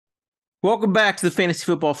Welcome back to the Fantasy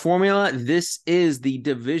Football Formula. This is the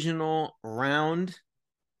divisional round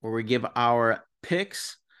where we give our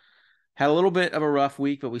picks. Had a little bit of a rough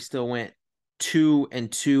week, but we still went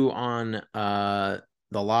 2-2 on the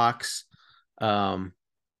locks. I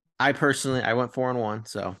went 4-1,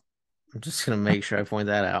 so I'm just gonna make sure I point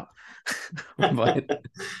that out. But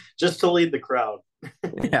Just to lead the crowd.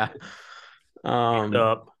 yeah. Hand Um,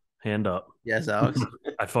 up, hand up. yes, Alex.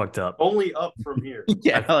 I fucked up. Only up from here.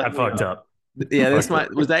 Yeah, I fucked up. yeah,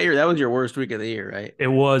 that was your worst week of the year, right? It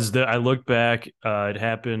was I look back. It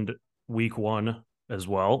happened week one as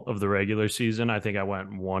well of the regular season. I think I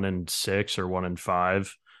went 1-6 or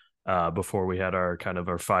 1-5 before we had our kind of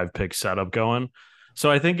our 5 pick setup going.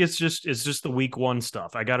 So I think it's just the week one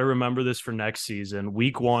stuff. I got to remember this for next season.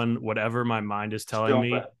 Week one, whatever my mind is telling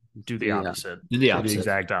me, do the opposite. Do the Do the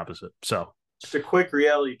exact opposite. So Just a quick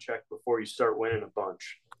reality check before you start winning a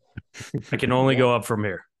bunch. I can only go up from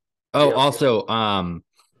here. Oh, Yeah. also,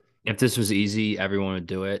 if this was easy, everyone would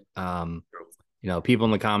do it. People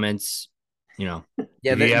in the comments, Yeah,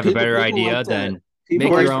 if you have a better idea, like then People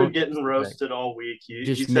make have your been own. getting roasted all week.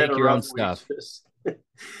 Just you make said your own rough stuff. week.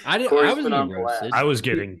 I Corey's was been on getting roasted. I was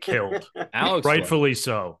getting killed. Alex, Rightfully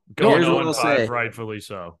so. Here's Going what I'll 0-5, say. rightfully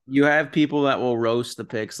so. You have people that will roast the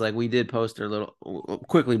picks. Like we did post our little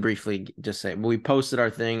briefly, just say we posted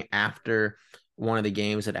our thing after one of the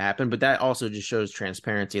games had happened, but that also just shows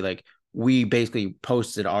transparency. Like we basically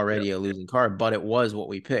posted already a losing card, but it was what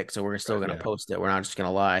we picked, so we're still going to post it. We're not just going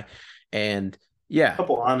to lie. And yeah,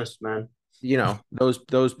 Couple honest men.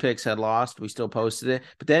 Those picks had lost. We still posted it,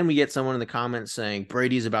 but then we get someone in the comments saying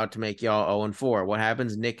Brady's about to make y'all 0-4. What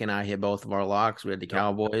happens? Nick and I hit both of our locks. We had the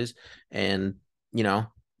Cowboys, and that's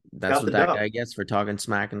Got what the that dub. guy gets for talking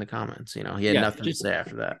smack in the comments. He had nothing to say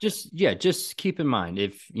after that. just keep in mind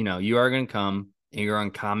if you are going to come and you're on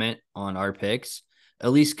comment on our picks,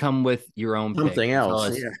 at least come with your own Something pick.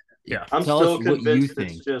 else. Yeah. I'm Tell still us what you convinced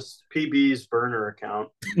think. it's just PB's burner account.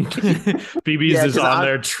 BB's Yeah, is 'cause on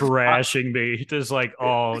there trashing me. Just like,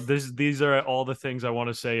 these are all the things I want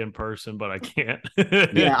to say in person, but I can't.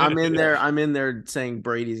 Yeah, I'm in there. I'm in there saying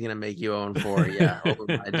Brady's gonna make you 0-4. Yeah, over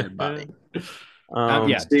my dead body. Yeah,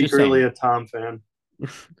 just Secretly saying. a Tom fan.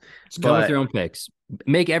 Just come with But your own picks.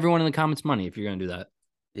 Make everyone in the comments money if you're going to do that.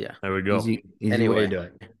 yeah. There we go. Easy Anyway. way to do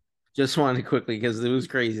it. Just wanted to quickly, because it was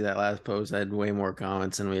crazy that last post had way more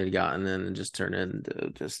comments than we had gotten, and it just turned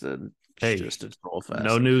into just a troll fest.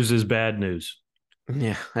 No news is bad news.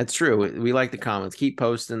 Yeah, that's true. We like the comments. Keep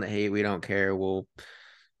posting the hate. We don't care. We're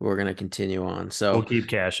gonna continue on. So We'll keep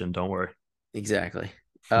cashing. Don't worry. exactly.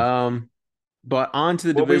 But on to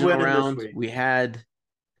the We'll be divisional winning this round. week. We had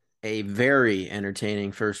a very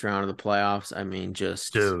entertaining first round of the playoffs. I mean,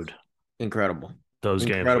 just Dude, incredible. those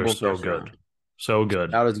games Incredible were so first good. round. So good.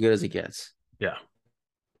 About as good as it gets. Yeah.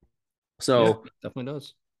 So definitely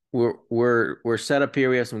does. we're set up here.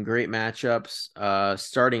 We have some great matchups.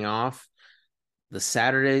 Starting off the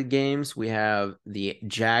Saturday games, we have the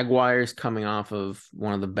Jaguars coming off of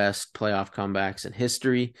one of the best playoff comebacks in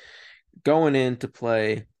history, going in to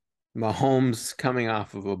play Mahomes coming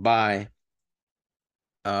off of a bye.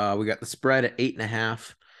 We got the spread at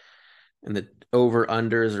 8.5, and the over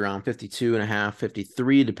under is around 52.5,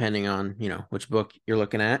 53, depending on which book you're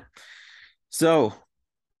looking at. So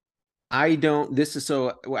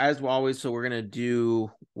so as always, so we're going to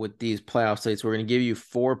do with these playoff slates, we're going to give you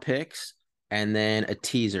 4 picks and then a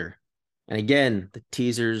teaser. And again, the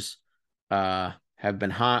teasers have been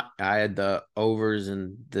hot. I had the overs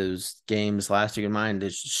in those games last week in mine. They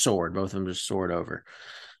just soared. Both of them just soared over.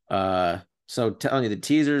 So telling you the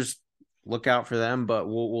teasers, look out for them, but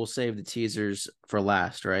we'll save the teasers for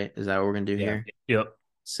last, right? Is that what we're going to do here? Yep.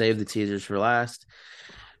 Save the teasers for last.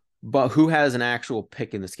 But who has an actual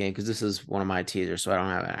pick in this game? Because this is one of my teasers, so I don't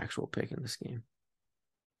have an actual pick in this game.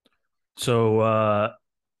 So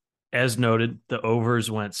as noted, the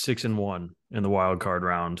overs went 6-1 in the wild card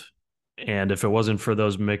round. And if it wasn't for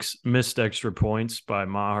those missed extra points by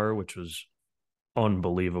Maher, which was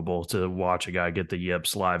unbelievable to watch a guy get the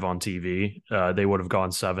yips live on TV, they would have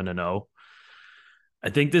gone 7-0. I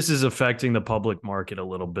think this is affecting the public market a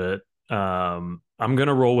little bit. I'm going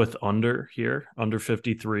to roll with under here, under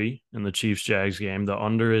 53 in the Chiefs-Jags game. The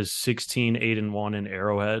under is 16-8-1 in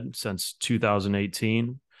Arrowhead since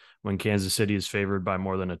 2018, when Kansas City is favored by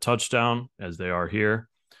more than a touchdown, as they are here.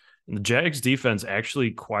 And the Jags defense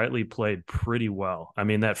actually quietly played pretty well. I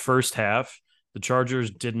mean, that first half, the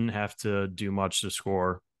Chargers didn't have to do much to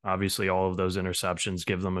score. Obviously, all of those interceptions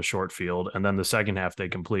give them a short field. And then the second half, they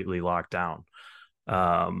completely locked down.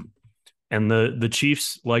 And the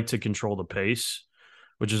Chiefs like to control the pace,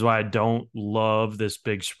 which is why I don't love this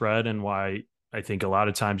big spread and why I think a lot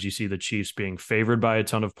of times you see the Chiefs being favored by a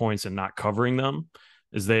ton of points and not covering them,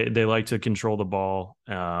 is they like to control the ball.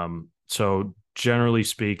 So generally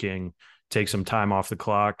speaking, take some time off the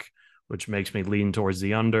clock, which makes me lean towards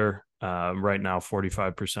the under. Right now,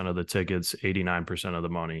 45% of the tickets, 89% of the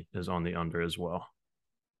money is on the under as well.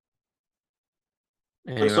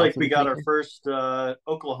 Looks like we got our first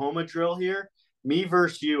Oklahoma drill here. Me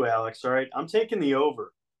versus you, Alex. All right. I'm taking the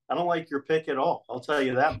over. I don't like your pick at all. I'll tell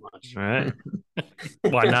you that much. All right.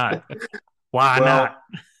 Why not? Why not?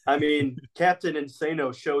 I mean, Captain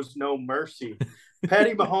Insano shows no mercy.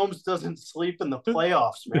 Patty Mahomes doesn't sleep in the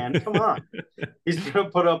playoffs, man. Come on. He's going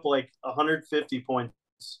to put up like 150 points.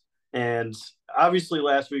 And obviously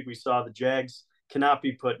last week we saw the Jags cannot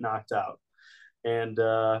be knocked out. And,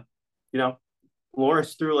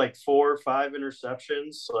 Lawrence threw like 4 or 5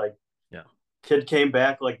 interceptions. Like, kid came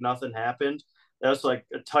back like nothing happened. That's like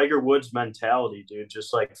a Tiger Woods mentality, dude.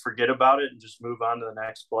 Just like forget about it and just move on to the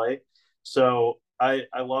next play. So I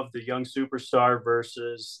love the young superstar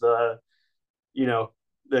versus the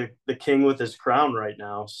king with his crown right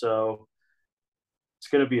now. So it's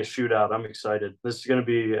going to be a shootout. I'm excited. This is going to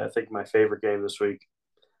be, I think, my favorite game this week.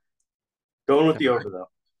 Going with the over, though.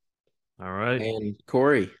 All right. And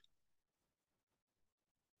Corey.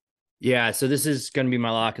 Yeah, so this is going to be my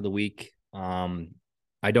lock of the week.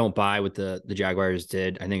 I don't buy what the Jaguars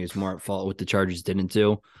did. I think it's more at fault what the Chargers didn't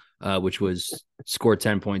do, which was score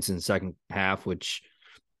 10 points in the second half, which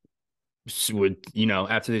would,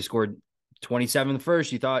 after they scored 27 in the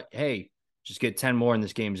first, you thought, hey, just get 10 more and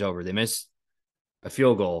this game's over. They missed a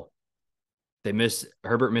field goal.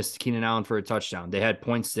 Herbert missed Keenan Allen for a touchdown. They had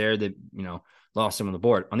points there that, lost them on the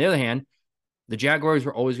board. On the other hand, the Jaguars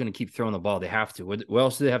were always going to keep throwing the ball. They have to. What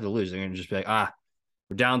else do they have to lose? They're going to just be like,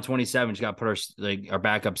 we're down 27. Just got to put our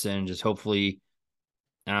backups in. Just hopefully,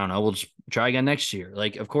 I don't know. We'll just try again next year.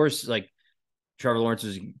 Like, of course, like Trevor Lawrence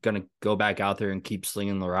is going to go back out there and keep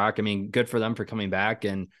slinging the rock. I mean, good for them for coming back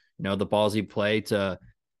and, the ballsy play to,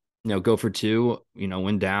 go for 2,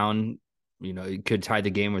 win down. It could tie the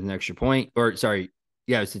game with an extra point. Or, sorry.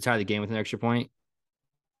 Yeah, it was to tie the game with an extra point.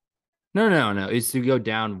 No. It's to go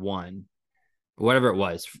down 1. Whatever it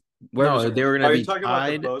was. They were going to be Are you talking about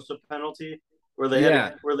the Bosa penalty where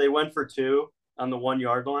they went for 2 on the 1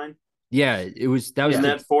 yard line? Yeah, it was. That was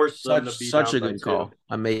that forced them to be such a down good call. 2.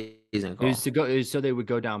 Amazing call. It was so they would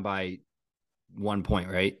go down by 1 point,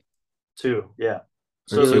 right? 2, yeah.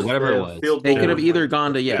 So whatever it was, they could have either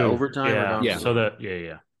gone to overtime or gone. Yeah. So that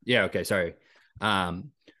yeah. Okay, sorry.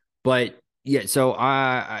 But yeah. So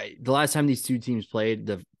the last time these two teams played,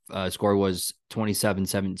 the score was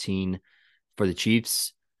 27-17 for the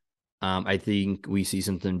Chiefs. I think we see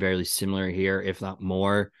something very similar here, if not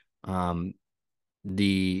more.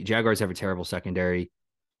 The Jaguars have a terrible secondary.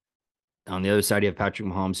 On the other side, you have Patrick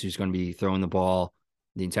Mahomes, who's going to be throwing the ball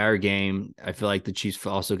the entire game. I feel like the Chiefs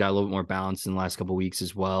also got a little bit more balance in the last couple of weeks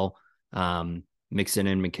as well. Mixing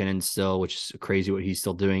in McKinnon still, which is crazy what he's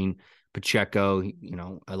still doing. Pacheco,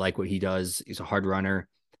 I like what he does. He's a hard runner.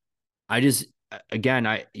 Good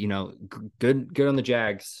on the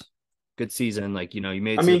Jags. Good season. Like, you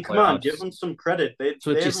made. I mean, come on, give them some credit. That's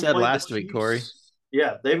what you said last week, Corey.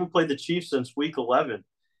 Yeah, they haven't played the Chiefs since week 11.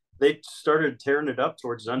 They started tearing it up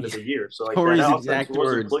towards the end of the year. So like Corey's exact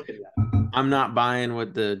words. I'm not buying what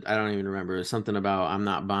I don't even remember. It's something about I'm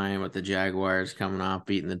not buying what the Jaguars coming off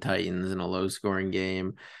beating the Titans in a low scoring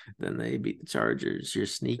game. Then they beat the Chargers. You're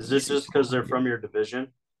sneaky. Is this just because they're from your division?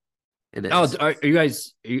 It is. Oh, are you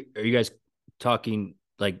guys talking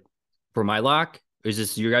like for my lock? Is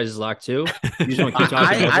this your guys' lock too? You just want to keep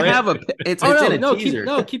talking over I have a. It's in a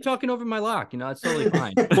teaser. Keep talking over my lock. It's totally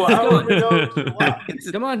fine. Well, I don't even know it was your lock.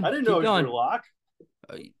 Come on, I didn't know it was your lock.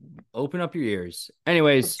 Open up your ears.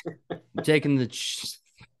 Anyways, I'm taking the Chiefs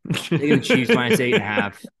minus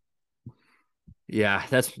 8.5. Yeah,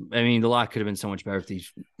 the lock could have been so much better if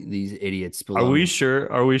these idiots. Are we sure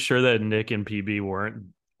that Nick and PB weren't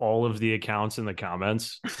all of the accounts in the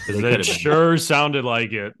comments? Because it sure sounded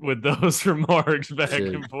like it with those remarks back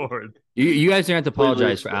and forth. You guys don't have to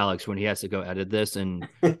apologize for Alex when he has to go edit this and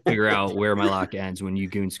figure out where my lock ends when you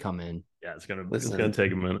goons come in. Yeah, it's gonna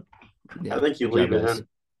take a minute. Yeah, I think you leave it in.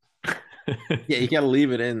 Yeah, you gotta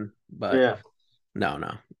leave it in, but yeah. No,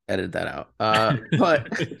 edit that out. But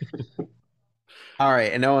all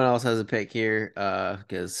right, and no one else has a pick here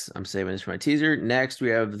because I'm saving this for my teaser. Next, we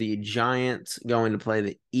have the Giants going to play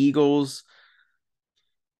the Eagles.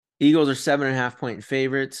 Eagles are 7.5-point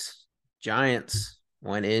favorites. Giants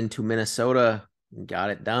went into Minnesota and got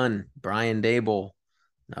it done. Brian Daboll,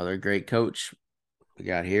 another great coach we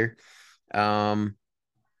got here.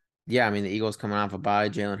 Yeah, I mean, the Eagles coming off a bye.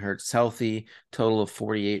 Jalen Hurts healthy, total of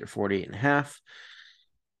 48 or 48 and a half.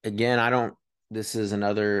 Again, this is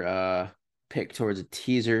another pick towards a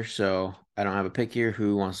teaser, so I don't have a pick here.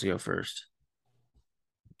 Who wants to go first?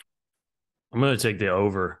 I'm going to take the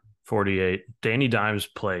over 48. Danny Dimes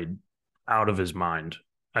played out of his mind.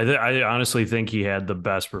 I honestly think he had the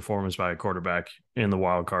best performance by a quarterback in the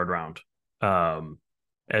wild card round.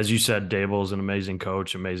 As you said, Dable is an amazing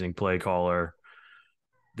coach, amazing play caller.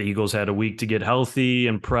 The Eagles had a week to get healthy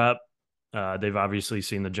and prep. They've obviously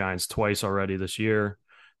seen the Giants twice already this year.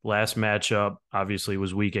 Last matchup, obviously,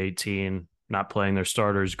 was week 18, not playing their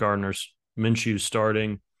starters. Gardner's Minshew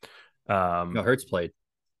starting. No, Hurts played.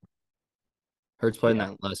 Hurts played in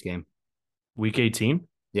that last game. Week 18?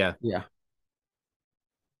 Yeah. Yeah.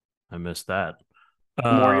 I missed that.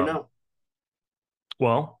 The more you know.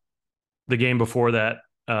 Well, the game before that.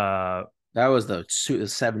 That was the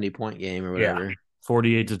 70-point game or whatever. Yeah,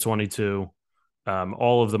 48-22.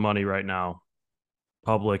 All of the money right now,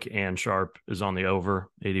 public and sharp, is on the over.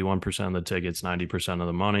 81% of the tickets, 90% of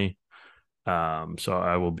the money. So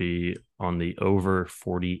I will be on the over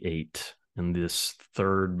 48 in this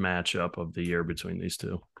third matchup of the year between these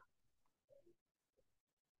two.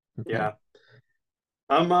 Okay. Yeah.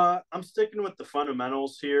 I'm sticking with the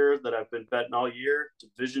fundamentals here that I've been betting all year.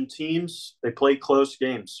 Division teams, they play close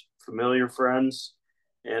games, familiar friends,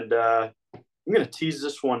 and I'm going to tease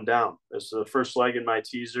this one down. This is the first leg in my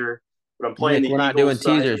teaser, but I'm playing Nick, the we're not Eagles doing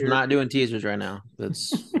side teasers. here. We're not doing teasers right now.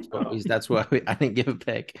 That's why I didn't give a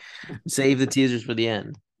pick. Save the teasers for the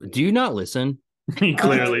end. Do you not listen? He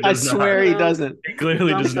clearly does not. I swear he doesn't. He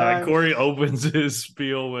clearly does not. Sometimes. Corey opens his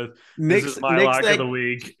spiel with, "This is my lock of the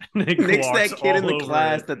week." Nick's walks that kid in the all over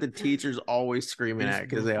class it. that the teacher's always screaming at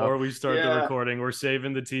because they all. Before we start the recording, we're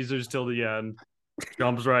saving the teasers till the end.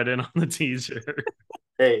 Jumps right in on the teaser.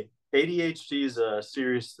 Hey, ADHD is a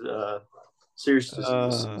serious disease.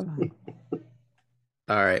 All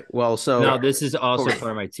right. Well, so No, this is also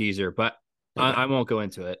part of my teaser, but I won't go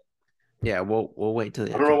into it. Yeah, we'll wait till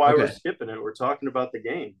the I end. don't know why we're skipping it. We're talking about the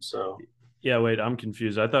game, so Yeah, wait, I'm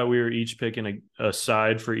confused. I thought we were each picking a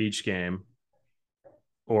side for each game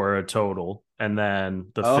or a total, and then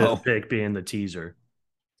the fifth pick being the teaser.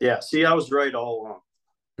 Yeah, see, I was right all along.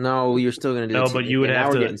 No, you're still going to do No, but you would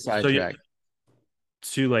have to. Getting sidetracked.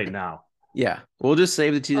 It's too late now. Yeah, we'll just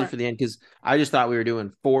save the teaser for the end because I just thought we were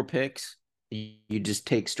doing 4 picks. You just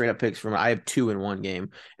take straight up picks from. I have 2 in one game,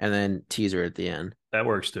 and then teaser at the end. That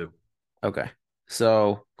works too. Okay,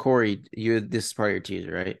 so Corey, this is part of your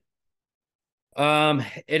teaser, right?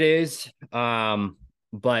 It is.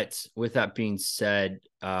 But with that being said,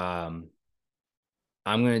 I'm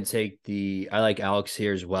going to take I like Alex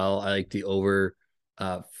here as well. I like the over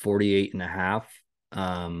 48 and a half,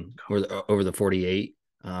 or over the 48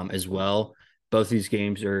 as well. Both these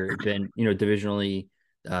games are been, divisionally.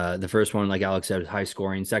 The first one, like Alex said, was high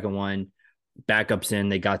scoring. Second one, backups in.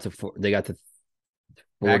 They got to 40.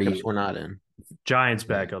 Backups were not in. Giants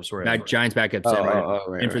backups were in. Giants backups in,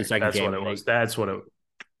 right. And for the second That's game. what it was. That's what it was.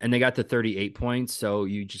 And they got to 38 points. So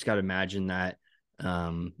you just got to imagine that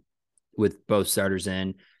with both starters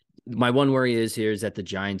in. My one worry is that the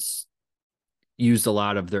Giants used a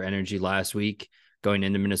lot of their energy last week going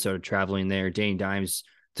into Minnesota, traveling there. Danny Dimes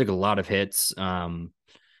took a lot of hits,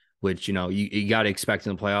 which, you got to expect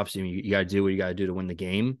in the playoffs. You got to do what you got to do to win the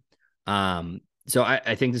game. So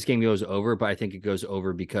I think this game goes over, but I think it goes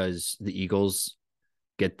over because the Eagles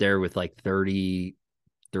get there with like 30,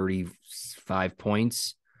 35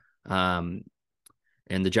 points. And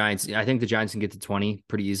the Giants, I think the Giants can get to 20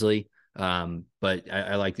 pretty easily. But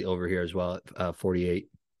I like the over here as well at 48.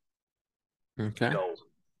 Okay.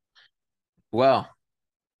 Well,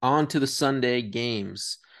 on to the Sunday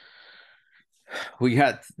games.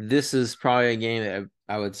 This is probably a game that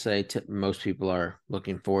I would say most people are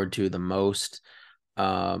looking forward to the most.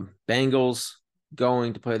 Bengals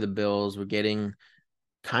going to play the Bills. We're getting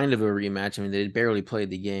kind of a rematch. I mean, they barely played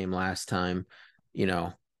the game last time.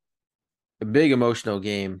 A big emotional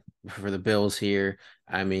game for the Bills here.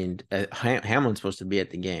 I mean, Hamlin's supposed to be at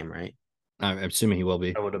the game, right? I'm assuming he will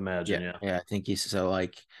be. I would imagine, yeah. Yeah, I think he's so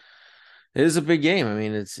it is a big game. I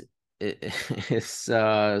mean, it's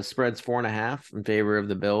spreads 4.5 in favor of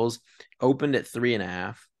the Bills. Opened at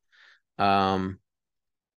 3.5.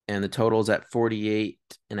 And the total's at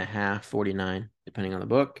 48.5, 49, depending on the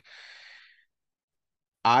book.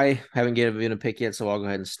 I haven't given a pick yet, so I'll go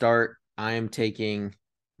ahead and start. I am taking.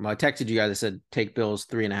 I texted you guys. I said take Bills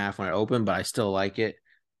 3.5 when it opened, but I still like it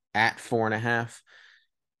at 4.5.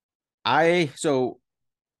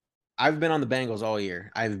 I've been on the Bengals all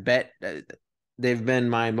year. I've bet they've been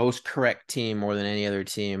my most correct team more than any other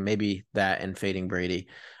team. Maybe that and fading Brady.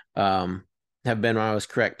 have been my most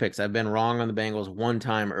correct picks. I've been wrong on the Bengals one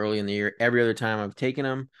time early in the year. Every other time I've taken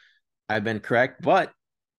them, I've been correct. But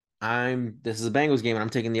this is a Bengals game, and I'm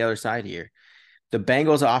taking the other side here. The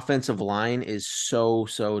Bengals offensive line is so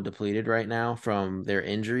depleted right now from their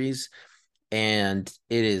injuries, and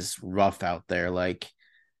it is rough out there. Like,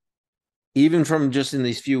 even from just in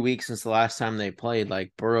these few weeks since the last time they played,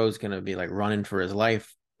 like, Burrow's gonna be like running for his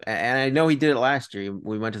life. And I know he did it last year.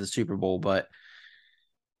 We went to the Super Bowl, but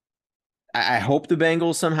I hope the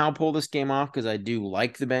Bengals somehow pull this game off because I do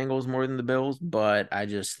like the Bengals more than the Bills, but I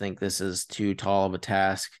just think this is too tall of a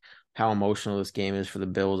task. How emotional this game is for the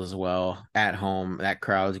Bills as well at home. That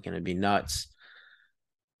crowd's going to be nuts.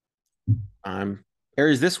 Or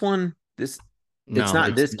is this one? It's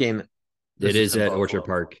not this game. It is at Orchard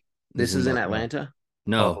Park. This is in Atlanta?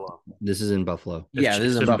 No, Buffalo. this is in Buffalo. Yeah,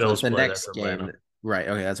 this is in Buffalo. It's the next game. Atlanta. Right.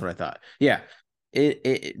 Okay, that's what I thought. Yeah.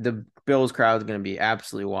 The Bills crowd is going to be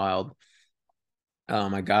absolutely wild.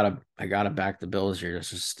 I gotta back the Bills here.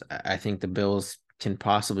 It's just, I think the Bills can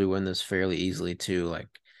possibly win this fairly easily too. Like,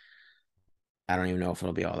 I don't even know if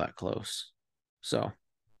it'll be all that close. So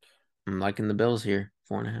I'm liking the Bills here,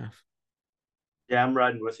 4.5. Yeah, I'm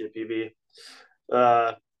riding with you, PB.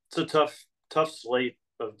 It's a tough slate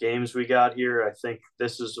of games we got here. I think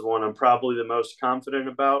this is the one I'm probably the most confident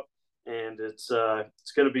about, and it's going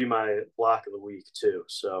to be my lock of the week too.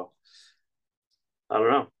 So I don't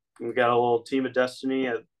know. We got a little team of destiny.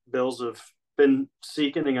 Bills have been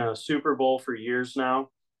seeking a Super Bowl for years now,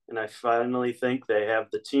 and I finally think they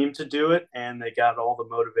have the team to do it, and they got all the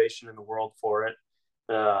motivation in the world for it.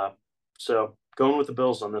 So going with the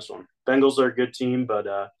Bills on this one. Bengals are a good team, but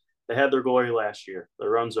they had their glory last year. The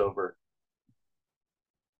run's over.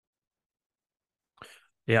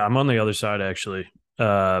 Yeah, I'm on the other side actually.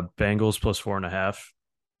 Bengals plus 4.5.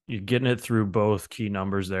 You're getting it through both key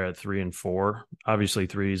numbers there at 3 and 4. Obviously,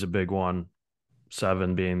 3 is a big one,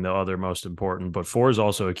 7 being the other most important, but 4 is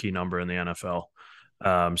also a key number in the NFL.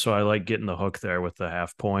 So I like getting the hook there with the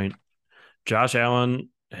 0.5 point. Josh Allen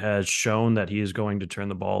has shown that he is going to turn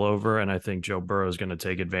the ball over, and I think Joe Burrow is going to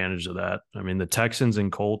take advantage of that. I mean, the Texans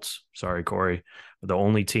and Colts, sorry, Corey, are the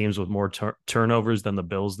only teams with more turnovers than the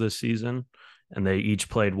Bills this season, and they each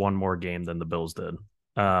played one more game than the Bills did.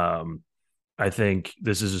 I think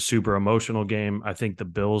this is a super emotional game. I think the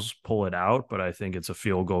Bills pull it out, but I think it's a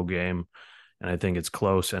field goal game, and I think it's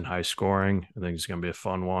close and high scoring. I think it's going to be a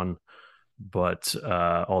fun one, but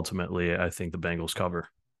ultimately, I think the Bengals cover.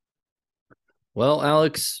 Well,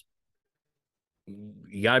 Alex,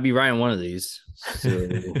 you got to be right on one of these. So,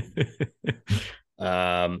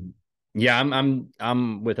 yeah,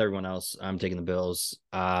 I'm with everyone else. I'm taking the Bills.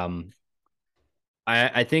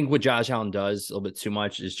 I think what Josh Allen does a little bit too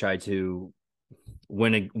much is try to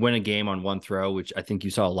win a game on one throw, which I think you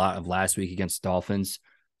saw a lot of last week against the Dolphins.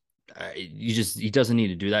 He doesn't need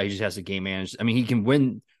to do that. He just has to game manage. I mean, he can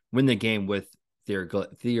win the game with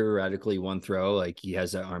theoretically one throw, like he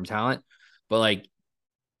has that arm talent, but like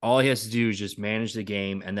all he has to do is just manage the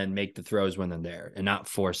game and then make the throws when they're there and not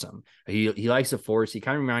force them. He likes to force. He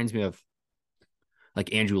kind of reminds me of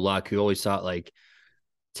like Andrew Luck, who always thought like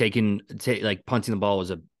punting the ball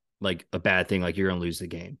was a bad thing. Like, you're going to lose the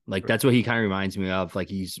game. Like, that's what he kind of reminds me of. Like,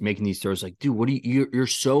 he's making these throws like, dude, you're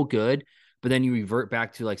so good. But then you revert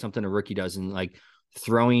back to like something a rookie does, and like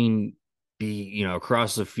throwing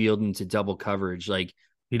across the field into double coverage. Like,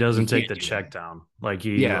 he doesn't take the check down. Like,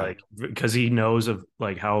 because he knows of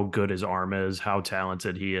like how good his arm is, how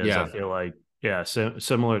talented he is. Yeah. I feel like,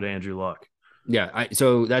 similar to Andrew Luck. Yeah.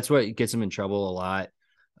 So that's what gets him in trouble a lot.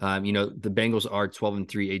 The Bengals are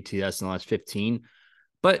 12-3 ATS in the last 15.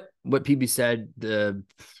 But what PB said, the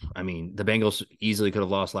Bengals easily could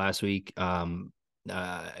have lost last week.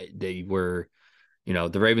 They were,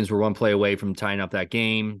 the Ravens were one play away from tying up that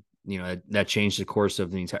game. That changed the course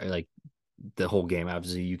of the entire, the whole game.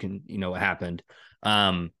 Obviously, you can, what happened.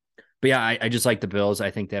 But yeah, I just like the Bills.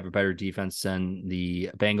 I think they have a better defense than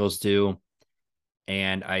the Bengals do.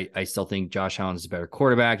 And I still think Josh Allen is a better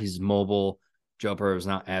quarterback. He's mobile. Joe Burrow is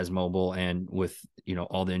not as mobile, and with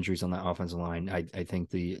all the injuries on that offensive line, I think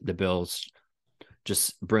the Bills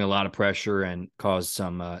just bring a lot of pressure and cause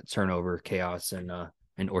some turnover chaos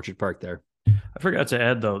in Orchard Park there. I forgot to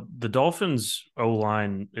add though, the Dolphins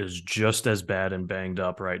O-line is just as bad and banged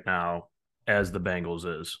up right now as the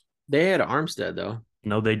Bengals is. They had Armstead though.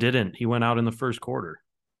 No, they didn't. He went out in the first quarter.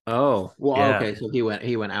 Oh, well, Yeah. Okay, so he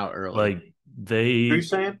went out early. Like, Who you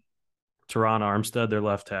saying? Teron Armstead, their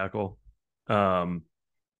left tackle. And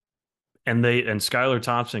Skylar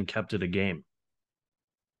Thompson kept it a game.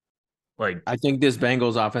 Like, I think this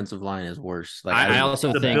Bengals offensive line is worse. Like, I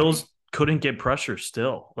also the think Bills couldn't get pressure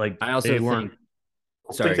still. Like, I also think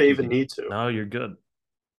I don't think they even need to. No, you're good.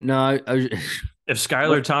 No, I was, If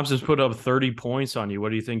Skylar Thompson's put up 30 points on you, what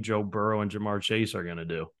do you think Joe Burrow and Jamar Chase are going to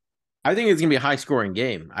do? I think it's gonna be a high scoring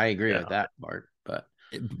game. I agree Yeah. with that part, but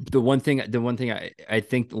the one thing I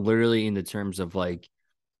think literally in the terms of like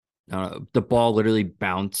the ball literally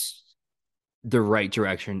bounced the right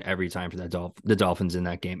direction every time for that the Dolphins in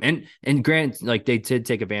that game. And Grant, like they did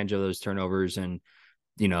take advantage of those turnovers, and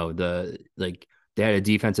they had a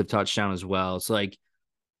defensive touchdown as well. So like,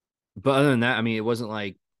 but other than that, I mean, it wasn't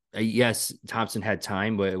like yes, Thompson had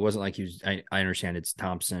time, but it wasn't like he was. I understand it's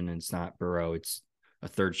Thompson and it's not Burrow. It's a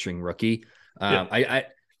third string rookie. Yeah.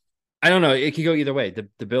 I don't know. It could go either way.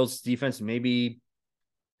 The Bills defense maybe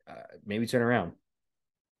turn around.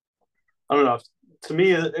 I don't know. To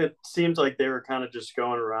me, it seems like they were kind of just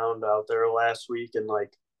going around out there last week and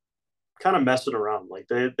like kind of messing around. Like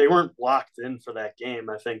they weren't locked in for that game.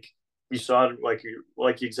 I think you saw it like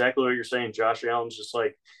exactly what you're saying. Josh Allen's just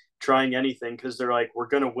like trying anything because they're like, we're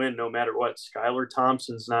gonna win no matter what. Skylar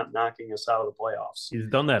Thompson's not knocking us out of the playoffs. He's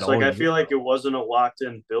done that. It's like I feel like it wasn't a locked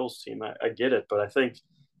in Bills team. I get it, but I think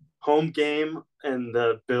home game and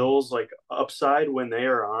the Bills like upside when they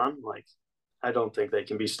are on, like I don't think they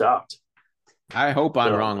can be stopped. I hope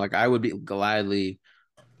I'm wrong. Like I would be gladly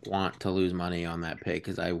want to lose money on that pick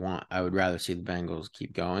because I would rather see the Bengals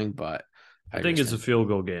keep going, but I think it's a field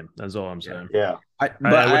goal game. That's all I'm saying. Yeah. I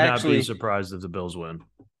would not be surprised if the Bills win.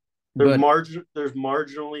 There's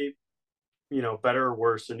marginally, better or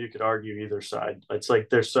worse than you could argue either side. It's like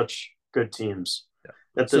they're such good teams.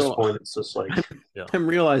 Yeah. At this point, it's just like I'm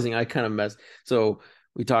realizing I kind of messed. So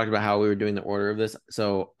we talked about how we were doing the order of this.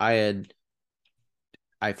 So I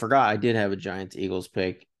forgot I did have a Giants Eagles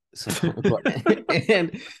pick. So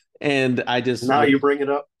and I just now you bring it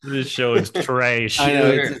up. This show is trash. I know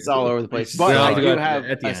it's all over the place. But I do have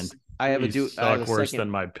at the end. I have worse than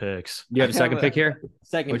my picks. You have a second pick here?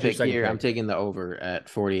 Second pick here. I'm taking the over at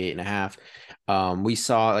 48.5. We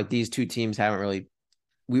saw like these two teams haven't really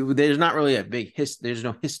there's not really a big there's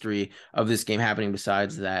no history of this game happening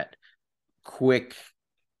besides that quick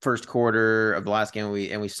first quarter of the last game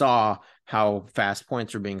we saw how fast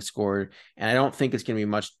points were being scored, and I don't think it's going to be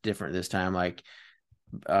much different this time. Like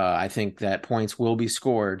I think that points will be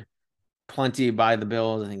scored plenty by the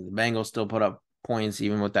Bills. I think the Bengals still put up points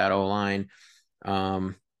even with that O-line.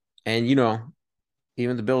 And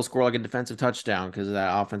even the Bills score like a defensive touchdown because of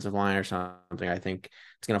that offensive line or something. I think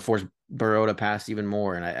it's going to force Burrow to pass even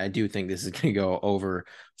more. And I do think this is going to go over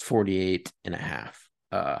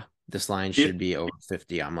 48.5. This line should be over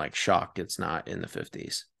 50. I'm like shocked it's not in the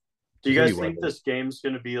 50s. Do you guys think this game's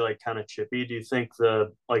going to be like kind of chippy? Do you think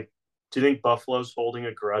Buffalo's holding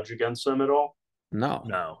a grudge against them at all?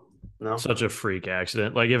 No. Such a freak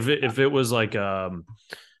accident. Like if it was like an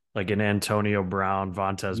Antonio Brown,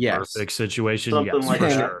 Vontaze Burfict situation, something like for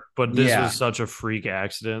that. sure. But this was such a freak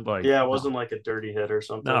accident. Like it wasn't like a dirty hit or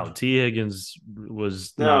something. No, T. Higgins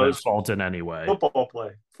was not at fault in any way. Football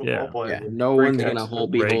play. Yeah. No one's gonna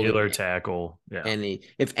be regular tackle. Yeah.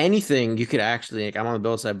 If anything, you could actually I'm on the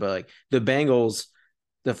Bills side, but like the Bengals,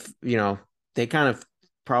 they kind of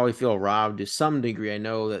probably feel robbed to some degree. I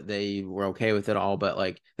know that they were okay with it all, but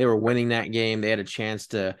like they were winning that game. They had a chance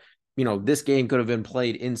to, this game could have been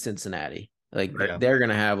played in Cincinnati. Like they're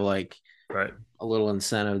going to have like a little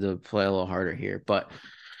incentive to play a little harder here, but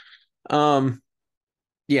so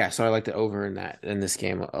I like the over in this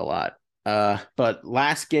game a lot. But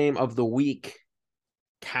last game of the week,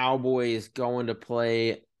 Cowboys going to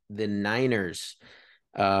play the Niners.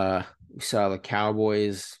 We saw the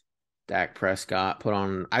Cowboys, Dak Prescott put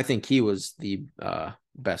on, I think he was the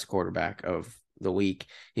best quarterback of the week.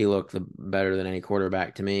 He looked better than any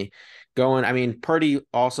quarterback to me. Purdy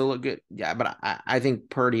also looked good. Yeah, but I think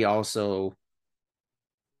Purdy also,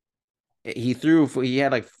 he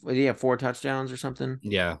had 4 touchdowns or something.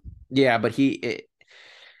 Yeah. Yeah, but I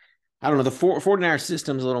don't know. The 49er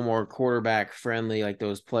system's a little more quarterback friendly, like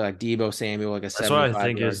those play like Deebo Samuel, like a 75-yard touchdown. That's what I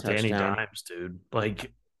think is Danny Dimes, dude.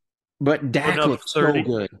 Like, but Dak looked so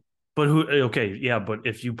good. But but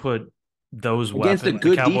if you put those weapons,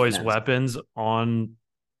 the Cowboys' weapons on,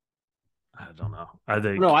 I don't know.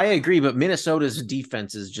 I agree, but Minnesota's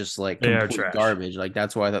defense is just like complete garbage. Like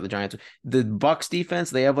that's why I thought the Giants, the Bucs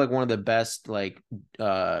defense, they have like one of the best like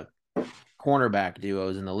cornerback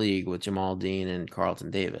duos in the league with Jamal Dean and Carlton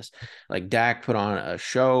Davis. Like Dak put on a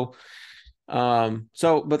show. But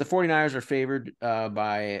the 49ers are favored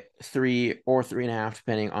by 3 or 3.5,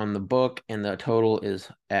 depending on the book. And the total is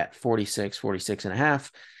at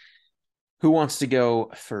 46.5. Who wants to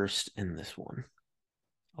go first in this one?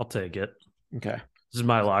 I'll take it. Okay. This is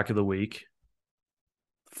my lock of the week.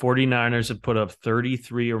 49ers have put up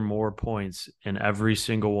 33 or more points in every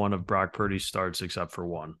single one of Brock Purdy's starts except for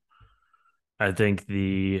one. I think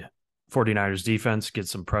the 49ers defense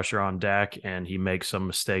gets some pressure on Dak, and he makes some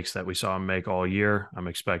mistakes that we saw him make all year. I'm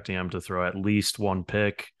expecting him to throw at least one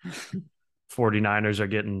pick. 49ers are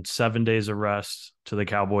getting 7 days of rest to the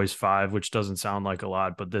Cowboys 5, which doesn't sound like a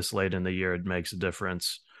lot, but this late in the year, it makes a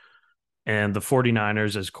difference. And the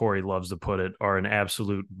 49ers, as Corey loves to put it, are an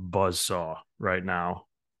absolute buzzsaw right now.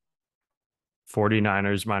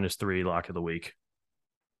 49ers -3, lock of the week.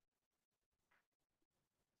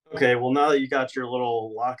 Okay, well, now that you got your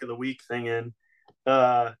little lock of the week thing in,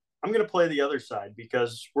 I'm gonna play the other side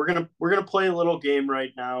because we're gonna play a little game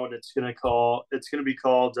right now, and it's gonna be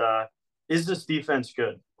called "Is this defense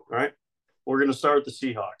good?" All right, we're gonna start with the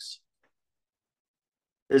Seahawks.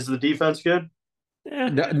 Is the defense good?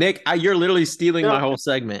 No, Nick, you're literally stealing my whole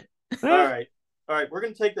segment. All right, we're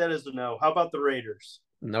gonna take that as a no. How about the Raiders?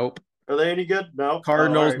 Nope. Are they any good? No.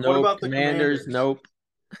 Cardinals, Right. nope. What about the Commanders? Nope.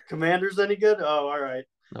 Commanders any good? Oh, all right.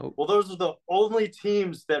 Nope. Well, those are the only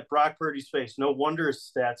teams that Brock Purdy's faced. No wonder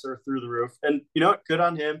his stats are through the roof. And you know what? Good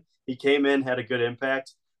on him. He came in, had a good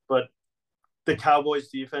impact. But the Cowboys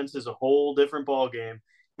defense is a whole different ball game.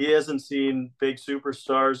 He hasn't seen big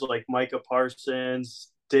superstars like Micah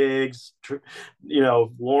Parsons, Diggs,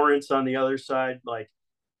 Lawrence on the other side. Like,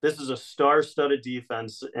 this is a star-studded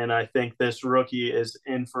defense, and I think this rookie is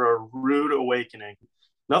in for a rude awakening.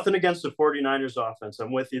 Nothing against the 49ers offense.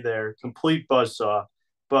 I'm with you there. Complete buzzsaw.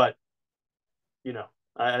 But,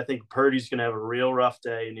 I think Purdy's going to have a real rough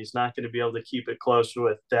day, and he's not going to be able to keep it close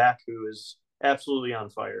with Dak, who is absolutely on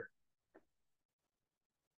fire.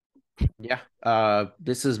 Yeah.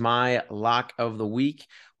 This is my lock of the week.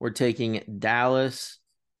 We're taking Dallas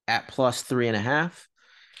at +3.5.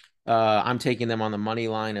 I'm taking them on the money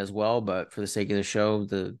line as well, but for the sake of the show,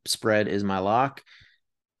 the spread is my lock.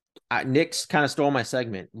 Nick's kind of stole my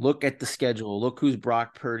segment. Look at the schedule. Look who's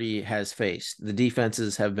Brock Purdy has faced. The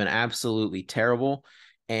defenses have been absolutely terrible,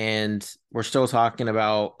 and we're still talking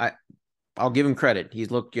about. I'll give him credit. He's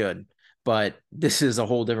looked good, but this is a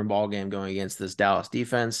whole different ballgame going against this Dallas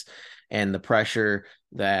defense and the pressure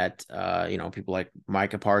that people like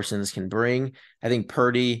Micah Parsons can bring. I think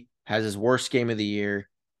Purdy has his worst game of the year.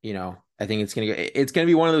 I think it's gonna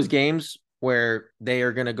be one of those games where they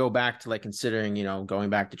are going to go back to considering, going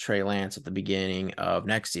back to Trey Lance at the beginning of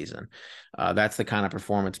next season. That's the kind of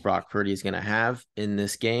performance Brock Purdy is going to have in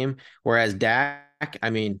this game. Whereas Dak,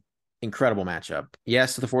 incredible matchup.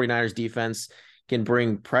 Yes, the 49ers defense can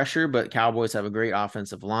bring pressure, but Cowboys have a great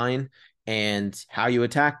offensive line. And how you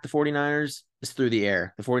attack the 49ers is through the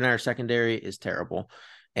air. The 49ers secondary is terrible.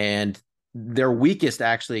 And they're weakest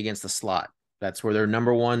actually against the slot. That's where their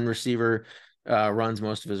number one receiver runs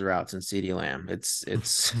most of his routes in CeeDee Lamb. It's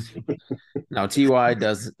no, Ty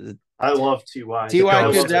does. I love Ty.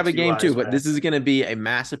 Ty could have a game too, but this is going to be a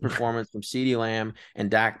massive performance from CeeDee Lamb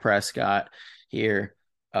and Dak Prescott here.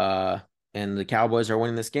 And the Cowboys are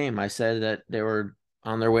winning this game. I said that they were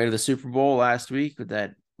on their way to the Super Bowl last week with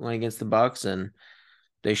that win against the Bucs, and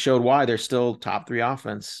they showed why they're still top 3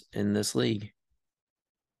 offense in this league.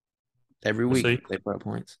 Every week they put up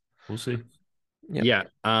points. We'll see. Yep. Yeah.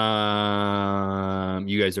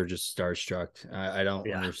 You guys are just starstruck. I don't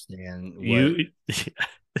understand.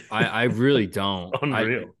 I really don't.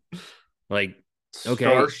 Unreal. Okay.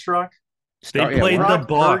 Starstruck? They played the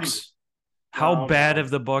Bucs. How Oh, bad no.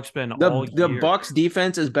 have the Bucs been all year? The Bucs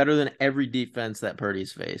defense is better than every defense that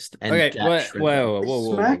Purdy's faced. And Okay.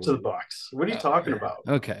 Whoa. Smack to the Bucs. What are you talking about?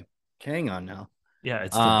 Okay. Hang on now. Yeah,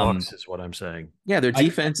 it's the Bucs is what I'm saying. Yeah, their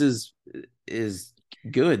defense is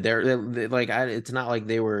good. They're it's not like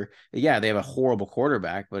they were. Yeah, they have a horrible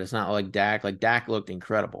quarterback, but it's not like Dak. Like Dak looked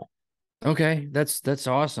incredible. Okay, that's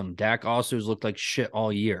awesome. Dak also has looked like shit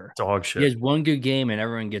all year. Dog shit. He has one good game, and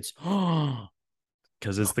everyone gets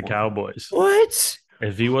because it's the Cowboys. What?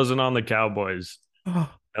 If he wasn't on the Cowboys,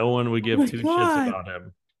 no one would give two shits about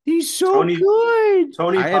him. He's so good.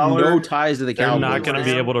 Tony I have Pollard, no ties to the They're Cowboys. not going to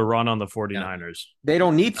be able to run on the 49ers. They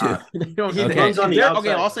don't need to. They don't. he Need runs to. on the outside.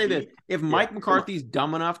 Okay, I'll say this: if Mike Yeah. McCarthy's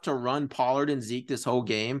dumb enough to run Pollard and Zeke this whole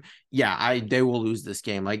game, they will lose this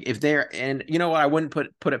game. Like if they're, and you know what, I wouldn't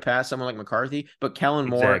put it past someone like McCarthy, but Kellen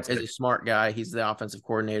Moore is a smart guy. He's the offensive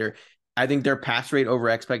coordinator. I think their pass rate over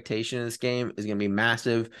expectation in this game is going to be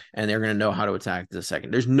massive, and they're going to know how to attack the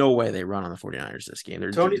second. There's no way they run on the 49ers this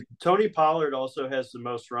game. Tony Pollard also has the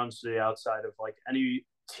most runs to the outside of any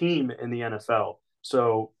team in the NFL.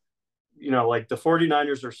 So, the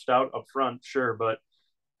 49ers are stout up front, sure, but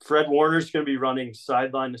Fred Warner's going to be running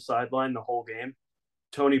sideline to sideline the whole game.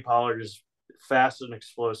 Tony Pollard is fast and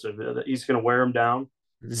explosive. He's going to wear him down.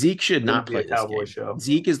 Zeke should not Wouldn't be play a this Cowboy game. show.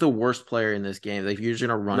 Zeke is the worst player in this game. Like, you're just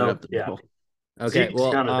gonna run it up the middle. Okay, Zeke's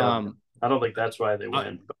well, kinda dumb. I don't think that's why they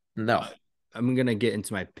win. No. I'm going to get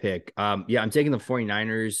into my pick. Yeah, I'm taking the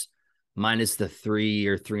 49ers minus the 3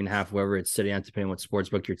 or 3.5, whatever it's sitting at, depending on what sports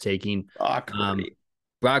book you're taking.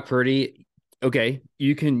 Brock Purdy. Okay,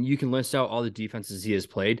 you can list out all the defenses he has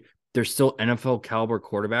played. They're still NFL caliber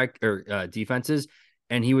quarterback or defenses,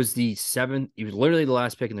 and he was the 7th. He was literally the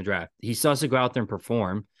last pick in the draft. He still has to go out there and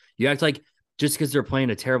perform. You act like just because they're playing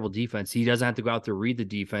a terrible defense, he doesn't have to go out there, read the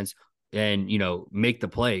defense, and make the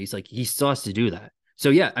plays. Like, he still has to do that. So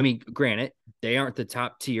yeah, I mean, granted, they aren't the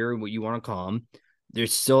top tier, what you want to call them. They're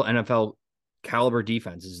still NFL caliber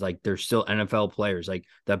defenses. Like, they're still NFL players, like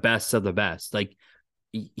the best of the best. Like,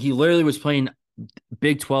 he literally was playing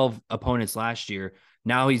Big 12 opponents last year.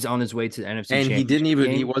 Now he's on his way to the NFC and Championship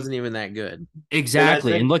he wasn't even that good.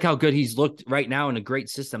 Exactly. And look how good he's looked right now in a great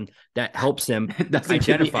system that helps him doesn't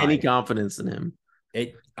identify. give me any confidence in him.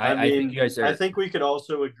 I think we could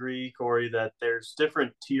also agree, Corey, that there's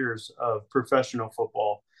different tiers of professional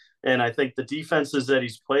football. And I think the defenses that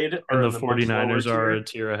he's played are and the 49ers are a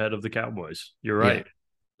tier ahead of the Cowboys. You're right.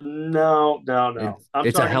 Yeah. No.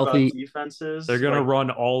 It's a healthy defenses. They're going to run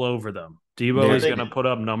all over them. Debo is going to put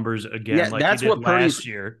up numbers again, like that's he did what last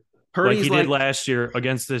year. Did last year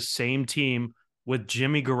against this same team with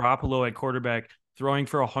Jimmy Garoppolo at quarterback, throwing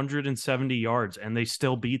for 170 yards, and they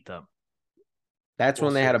still beat them. That's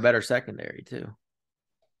when they had a better secondary too.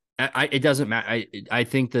 It doesn't matter. I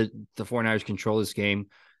think that the 49ers control this game.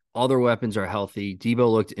 All their weapons are healthy. Debo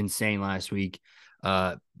looked insane last week.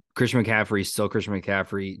 Christian McCaffrey, still Christian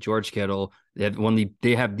McCaffrey. George Kittle.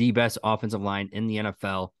 They have the best offensive line in the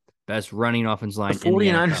NFL. Best running offensive line. The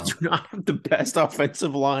 49ers do not have the best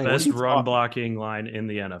offensive line. Best run blocking line in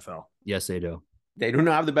the NFL. Yes, they do. They do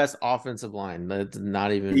not have the best offensive line. That's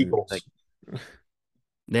not even Eagles.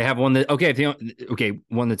 They have one that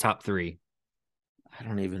one of the top 3. I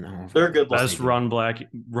don't even know. They're good. Best run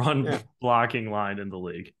blocking line in the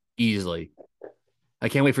league. Easily. I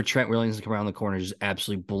can't wait for Trent Williams to come around the corner and just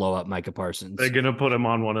absolutely blow up Micah Parsons. They're gonna put him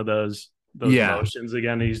on one of those motions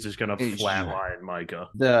again. He's just gonna flatline Micah.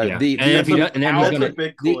 The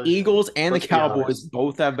Eagles and the Cowboys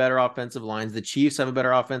both have better offensive lines. The Chiefs have a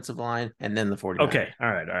better offensive line, and then the 49ers. Okay, all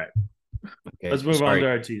right. Okay, let's move on to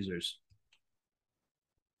our teasers.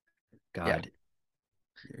 God.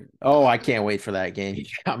 Yeah. Oh, I can't wait for that game. He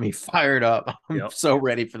got me fired up. I'm so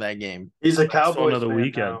ready for that game. He's a Cowboys of the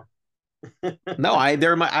weekend. No, I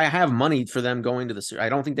have money for them going to the. I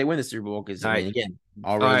don't think they win the Super Bowl because again.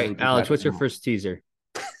 All right, Alex, what's your first teaser?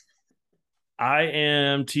 I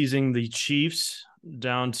am teasing the Chiefs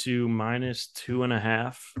down to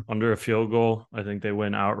 -2.5 under a field goal. I think they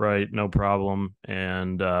win outright, no problem.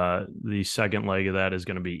 And the second leg of that is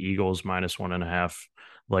going to be Eagles -1.5.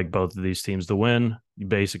 Like both of these teams to win. You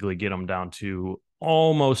basically get them down to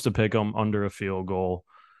almost a pick 'em under a field goal.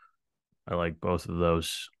 I like both of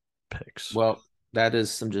those picks. Well, that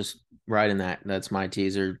is, I'm just riding that. That's my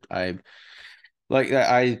teaser. I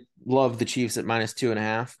love the Chiefs at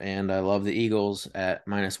 -2.5, and I love the Eagles at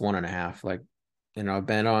 -1.5. Like, I've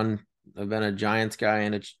been a Giants guy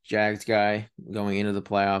and a Jags guy going into the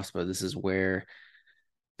playoffs, but this is where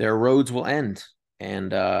their roads will end.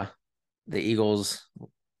 And the Eagles'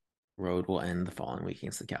 road will end the following week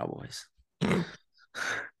against the Cowboys.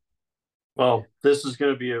 Well, this is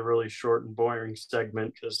going to be a really short and boring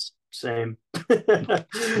segment because same.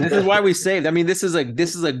 This is why we saved. I mean, this is a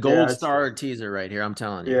gold star teaser right here. I'm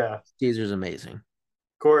telling you. Yeah, teaser's amazing.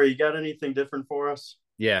 Corey, you got anything different for us?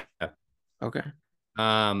 Yeah. Okay.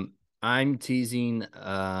 I'm teasing in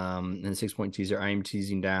the 6-point teaser. I'm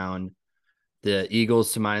teasing down the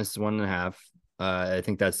Eagles to -1.5. I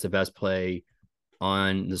think that's the best play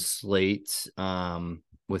on the slate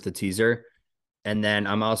with the teaser. And then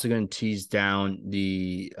I'm also going to tease down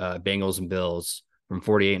the Bengals and Bills from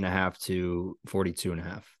 48.5 to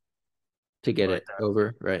 42.5. To get it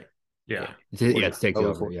over, right? Yeah. To take it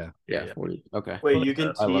over. Yeah. 40. Okay. Wait, you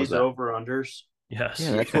can tease over unders? Yes.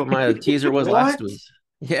 Yeah, that's what my teaser was last week.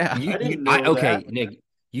 Yeah. I didn't know okay, that. Nick,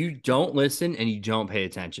 you don't listen and you don't pay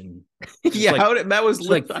attention. Yeah, that was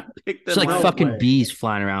like it's like No fucking way. bees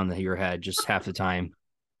flying around your head just half the time.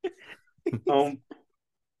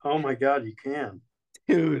 Oh my God, you can.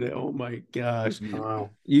 Dude, oh my gosh. Wow.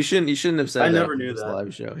 You shouldn't have said I that never on knew this that.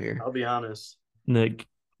 live show here. I'll be honest. Nick,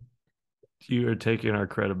 you are taking our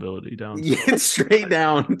credibility down. Yeah, straight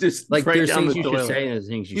down. Just Like right there's down things the you should toilet. say and there's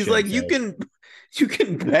things you He's shouldn't like, say. you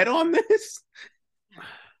can bet on this?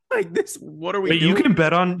 Like this, what are we Wait, doing? you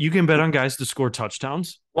can bet on guys to score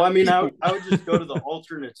touchdowns? Well, I mean, I would just go to the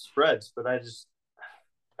alternate spreads, but I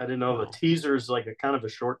I didn't know the teaser is like a kind of a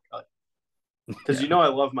shortcut because I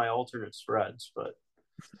love my alternate spreads, but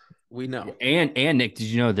we know. And Nick, did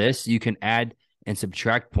you know this? You can add and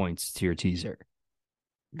subtract points to your teaser.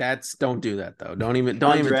 Don't do that though. Don't even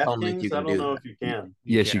tell me you can do that. If you can.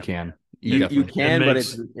 Yes, you can. You can, but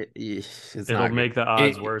it's it'll make the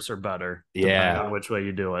odds worse or better. Yeah, on which way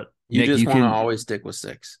you do it. You just want to always stick with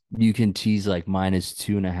 6. You can tease like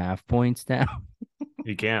 -2.5 points now.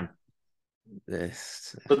 You can.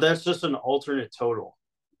 But that's just an alternate total.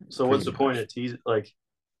 So what's the point of tease? Like,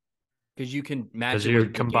 because you can match. Because you're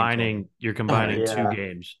combining 2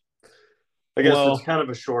 games. I guess it's kind of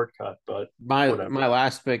a shortcut, but my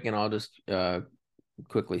last pick, and I'll just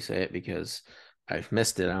quickly say it because I've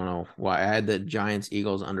missed it. I don't know why. I had the Giants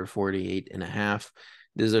Eagles under 48.5.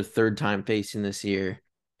 This is their third time facing this year,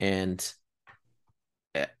 and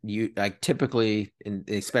typically,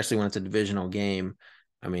 especially when it's a divisional game,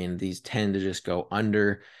 I mean, these tend to just go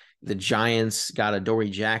under. The Giants got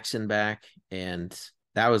Adoree Jackson back, and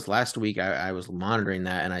that was last week. I was monitoring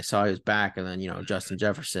that, and I saw he was back, and then Justin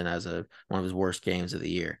Jefferson as one of his worst games of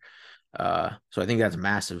the year. So I think that's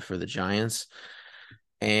massive for the Giants,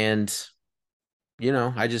 and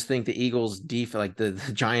I just think the Eagles like the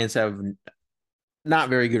Giants have not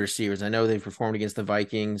very good receivers. I know they've performed against the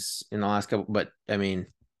Vikings in the last couple, but I mean,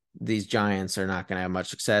 these Giants are not going to have much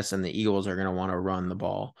success, and the Eagles are going to want to run the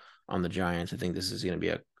ball on the Giants. I think this is going to be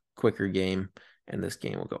a quicker game, and this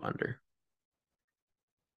game will go under.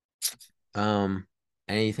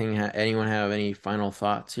 Anyone have any final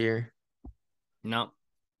thoughts here? No.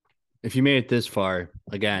 If you made it this far,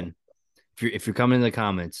 again, if you're coming in the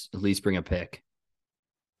comments, at least bring a pick.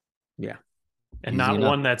 Yeah. And not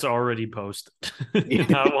one that's already posted.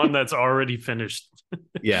 Not one that's already finished.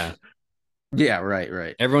 Yeah. Yeah,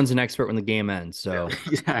 right. Everyone's an expert when the game ends, so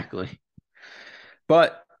exactly.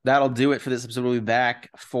 But that'll do it for this episode. We'll be back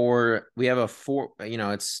we have a 4,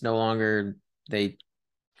 it's no longer they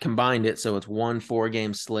combined it, so it's 1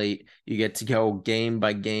 4-game slate. You get to go game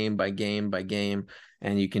by game by game by game,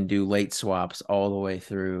 and you can do late swaps all the way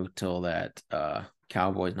through till that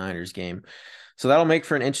Cowboys-Niners game. So that'll make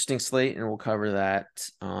for an interesting slate, and we'll cover that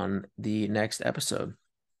on the next episode.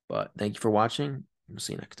 But thank you for watching. We'll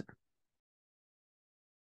see you next time.